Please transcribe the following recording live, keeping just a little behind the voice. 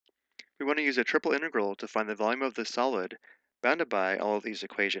We want to use a triple integral to find the volume of the solid bounded by all of these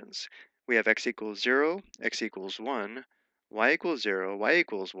equations. We have x equals 0, x equals 1, y equals 0, y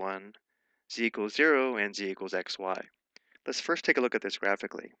equals 1, z equals 0, and z equals xy. Let's first take a look at this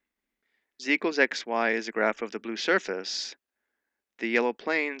graphically. Z equals xy is a graph of the blue surface. The yellow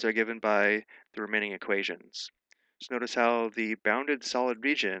planes are given by the remaining equations. So notice how the bounded solid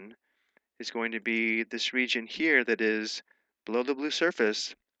region is going to be this region here that is below the blue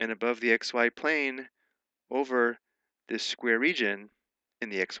surface and above the xy plane over this square region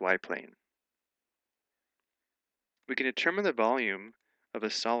in the xy plane. We can determine the volume of a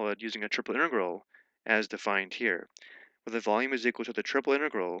solid using a triple integral as defined here, where the volume is equal to the triple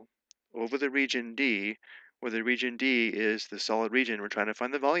integral over the region D, where the region D is the solid region we're trying to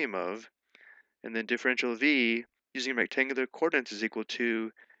find the volume of, and then differential V using rectangular coordinates is equal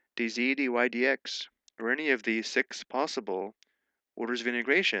to dz, dy, dx, or any of the 6 possible orders of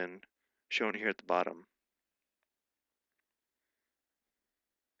integration shown here at the bottom.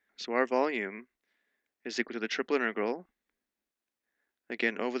 So our volume is equal to the triple integral,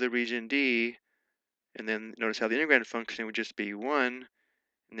 again over the region D, and then notice how the integrated function would just be 1,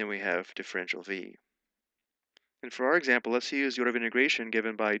 and then we have differential V. And for our example, let's use the order of integration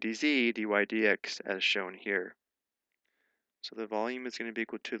given by dz, dy, dx as shown here. So the volume is going to be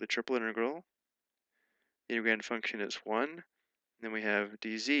equal to the triple integral. The integrated function is 1, and then we have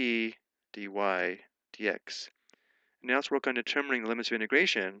dz, dy, dx. Now let's work on determining the limits of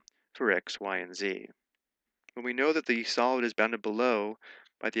integration for x, y, and z. When we know that the solid is bounded below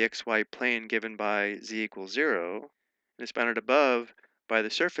by the xy plane given by z equals 0, and it's bounded above by the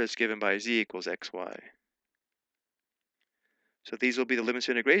surface given by z equals xy. So these will be the limits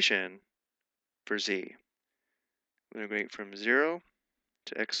of integration for z. We'll integrate from 0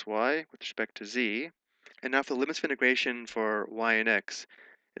 to xy with respect to z. And now for the limits of integration for y and x,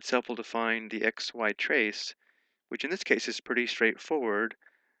 it's helpful to find the xy trace, which in this case is pretty straightforward.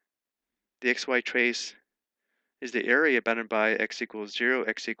 The xy trace is the area bounded by x equals 0,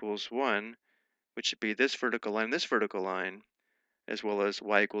 x equals 1, which should be this vertical line, as well as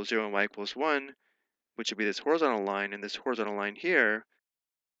y equals 0 and y equals 1, which would be this horizontal line and this horizontal line here,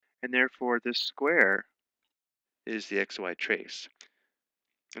 and therefore this square is the xy trace.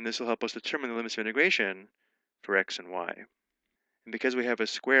 And this will help us determine the limits of integration for x and y. And because we have a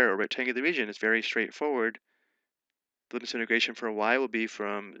square or rectangular region, it's very straightforward. The limits of integration for y will be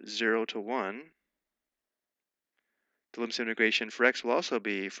from 0 to 1. The limits of integration for x will also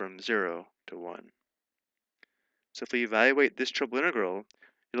be from 0 to 1. So if we evaluate this triple integral,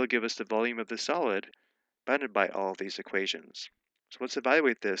 it'll give us the volume of the solid bounded by all of these equations. So let's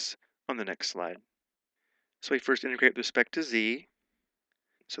evaluate this on the next slide. So we first integrate with respect to z.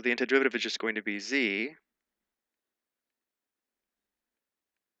 So the antiderivative is just going to be z.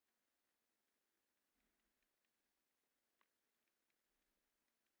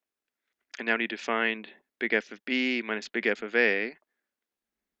 And now we need to find big F of b minus big F of a,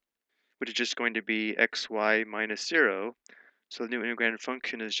 which is just going to be xy minus 0. So the new integrated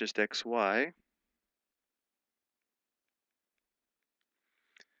function is just xy.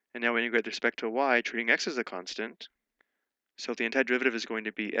 And now we integrate with respect to y, treating x as a constant. So the antiderivative is going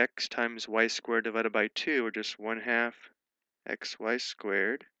to be x times y squared divided by 2, or just 1/2 xy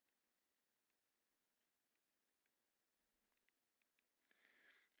squared.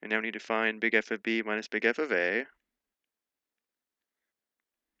 And now we need to find big F of b minus big F of a.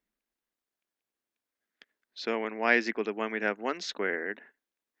 So when y is equal to 1, we'd have 1 squared.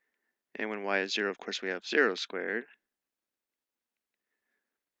 And when y is 0, of course, we have 0 squared.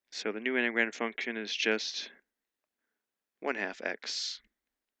 So the new integrated function is just 1/2 x.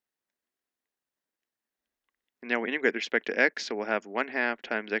 And now we integrate with respect to x, so we'll have 1/2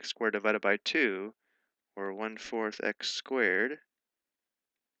 times x squared divided by 2, or 1/4 x squared.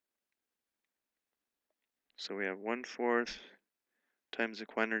 So we have 1/4 times the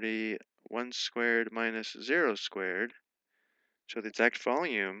quantity 1 squared minus 0 squared. So the exact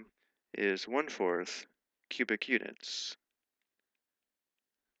volume is 1/4 cubic units.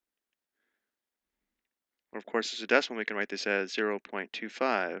 Or of course, as a decimal, we can write this as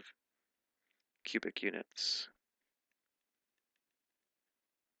 0.25 cubic units.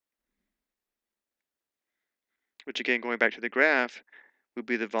 Which again, going back to the graph, would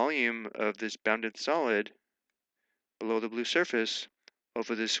be the volume of this bounded solid below the blue surface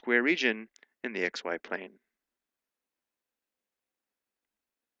over this square region in the xy plane.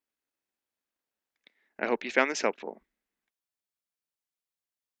 I hope you found this helpful.